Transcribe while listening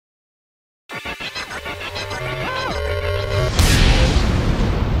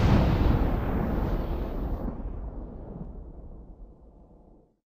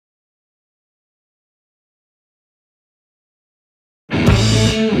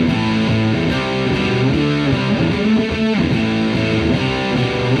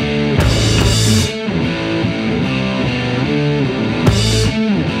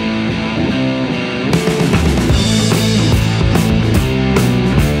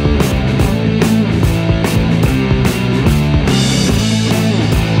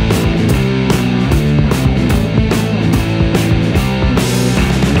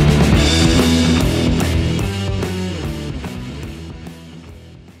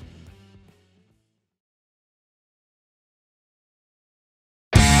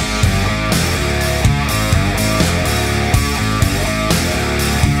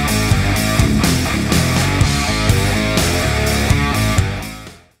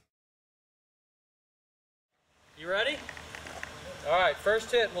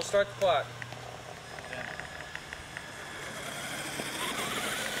first hit, we'll start the clock.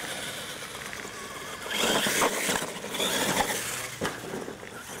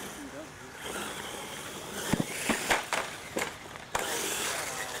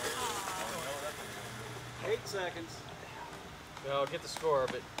 Seconds. No, I'll get the score,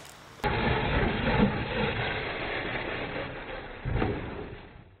 but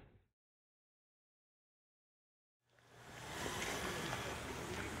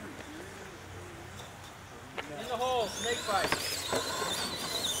in the hole, snake fight.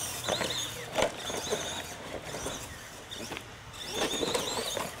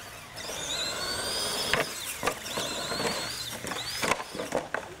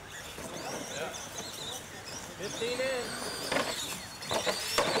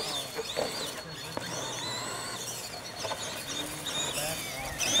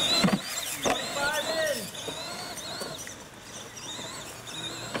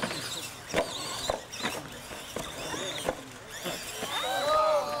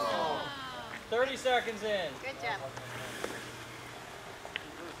 Seconds in. Good job.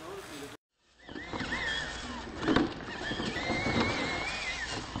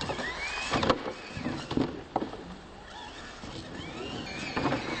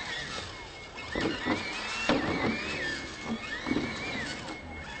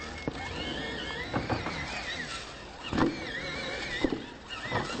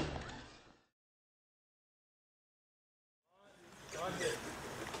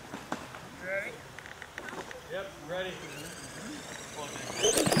 Yep, ready.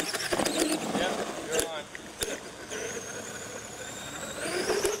 Yep, you're on.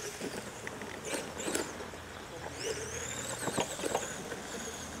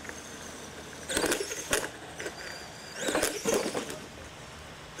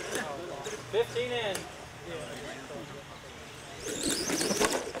 Yeah. 15 in.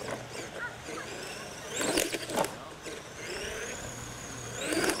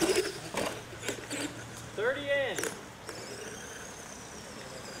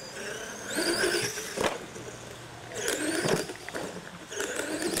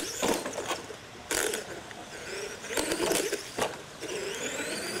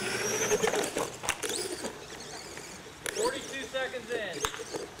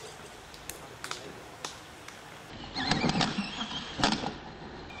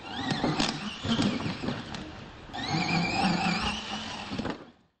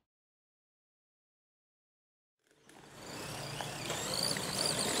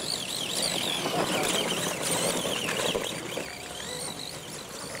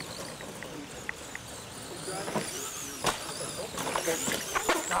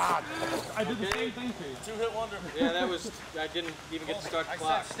 God, I did the same thing to you. Two-hit wonder. Yeah, that was, I didn't even get to start the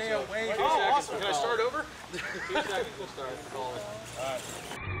clock. I said stay away. 2 seconds. Awesome. Can I start over? 2 seconds, we'll start. All right.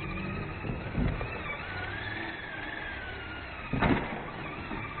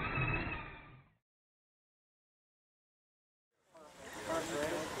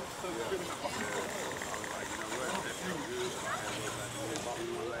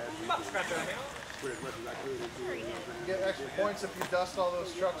 You get extra points if you dust all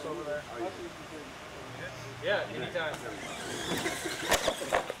those trucks over there. Yeah, anytime.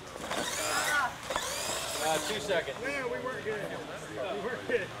 2 seconds. Yeah, we weren't good. We weren't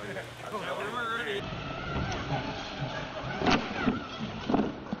good. We weren't ready.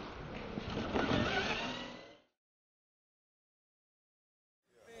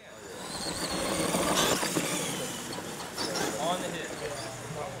 On the hit.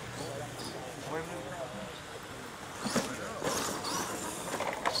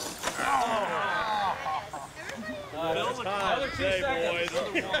 Another 2 seconds.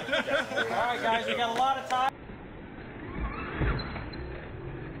 Alright guys, we got a lot of time.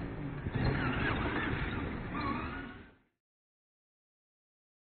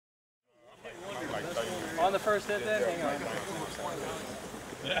 On the first hit then? Hang on.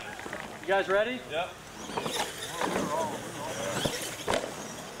 You guys ready? Yep.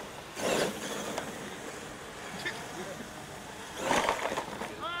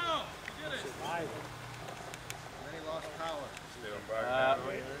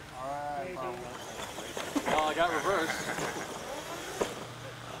 Well, I got reversed.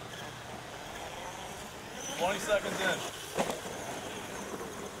 20 seconds in.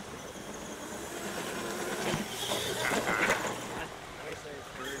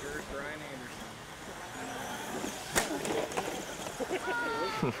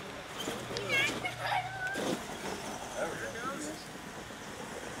 There we go.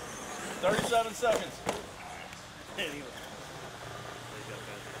 37 seconds.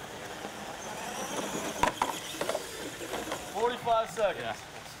 45 seconds. Yeah.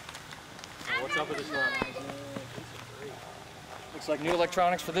 So what's up with this truck? Looks like new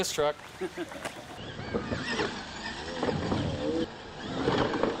electronics for this truck.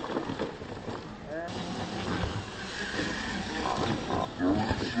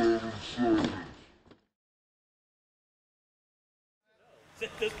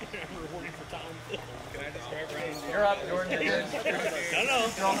 You're up, Jordan. No.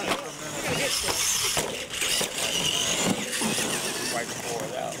 Right before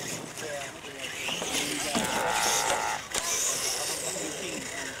it out.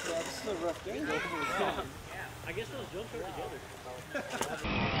 That's a rough day. I guess those jumps are together.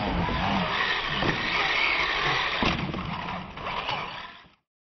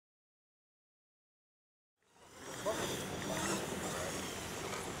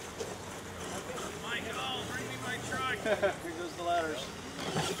 Here goes the ladders.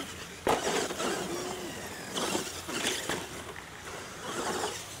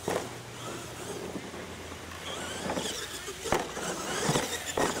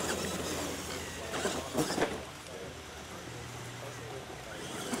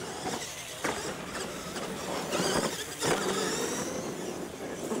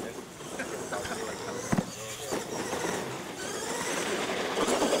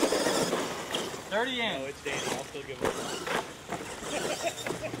 No, it's Danny. I'll still give him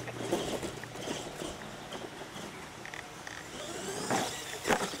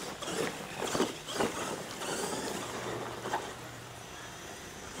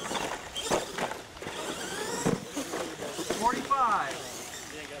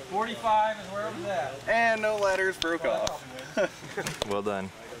 $45 is where it was at. And no ladders broke off. Well done.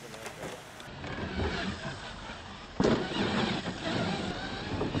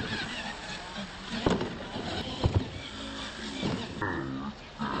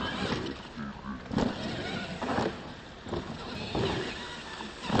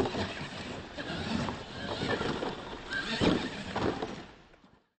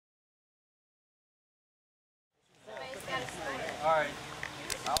 All right.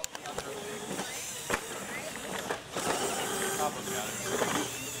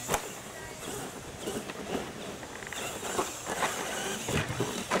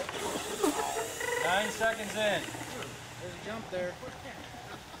 Nine seconds in. There's a jump there.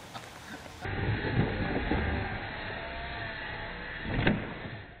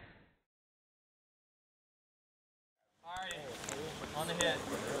 All right. On the hit.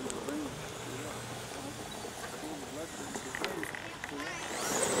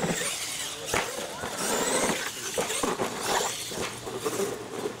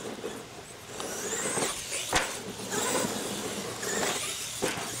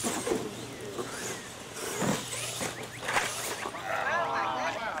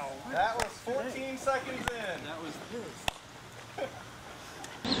 That was 14 seconds in. That was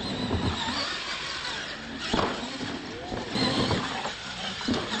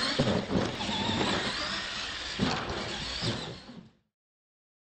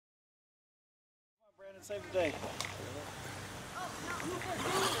Brandon, save the day.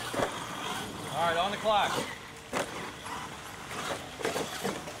 All right, on the clock.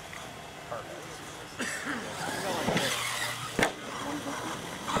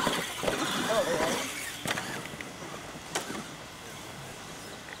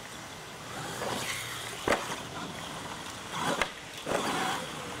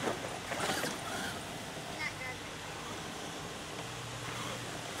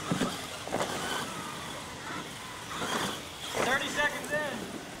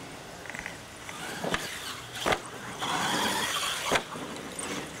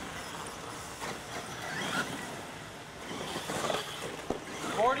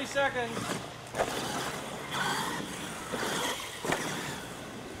 Seconds.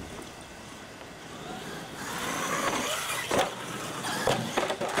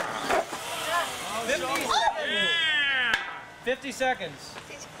 Yeah. 50 seconds.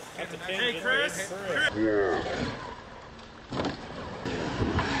 Hey, Chris.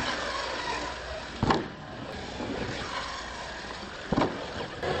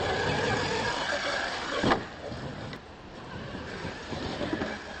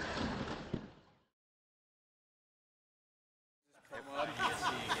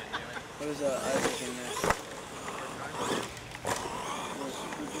 What is Isaac in there?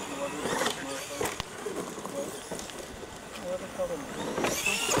 What do they call them?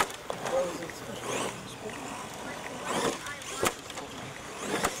 What is it?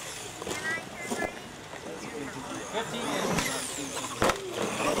 15 inches.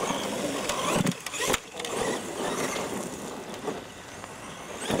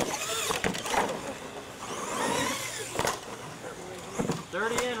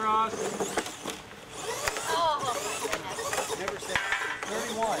 across. Oh my goodness. Never said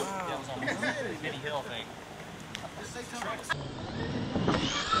 31. That was on the mini hill thing. just say time.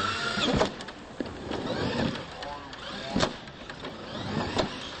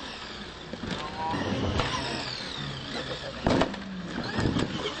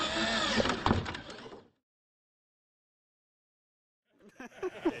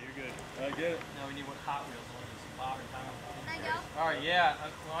 Yeah, you're good. I get it. Now we need what Hot Wheels one is. Bob and Tom. Can I go? Alright, yeah.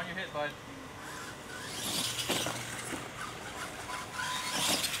 On your hit, bud.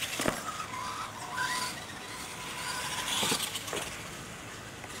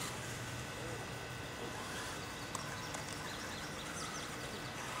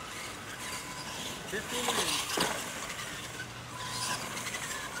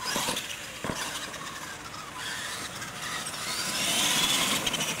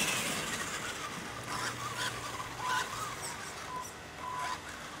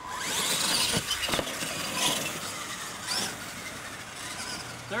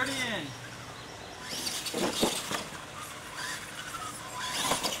 In.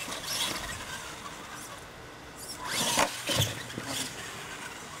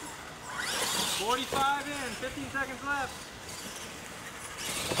 45 in, 15 seconds left.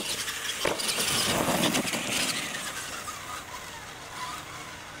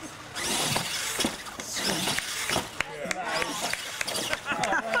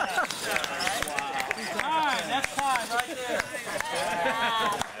 Time, that's time right there.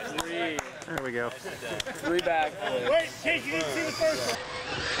 There we go. 3 back. Wait, Chase, you didn't see the first one.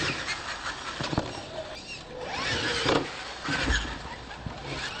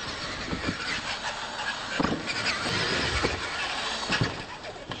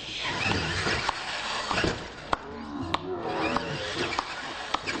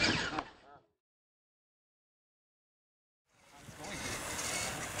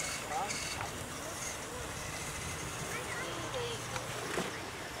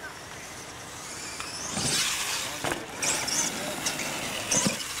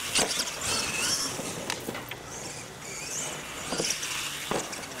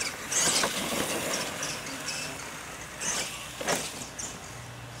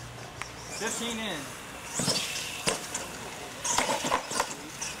 In.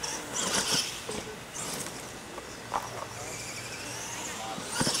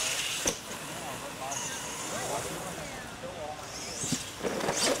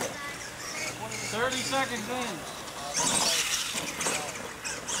 30 seconds in.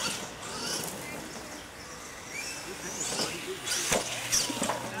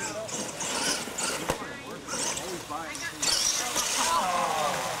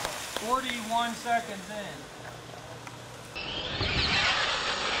 Oh, 41 seconds in.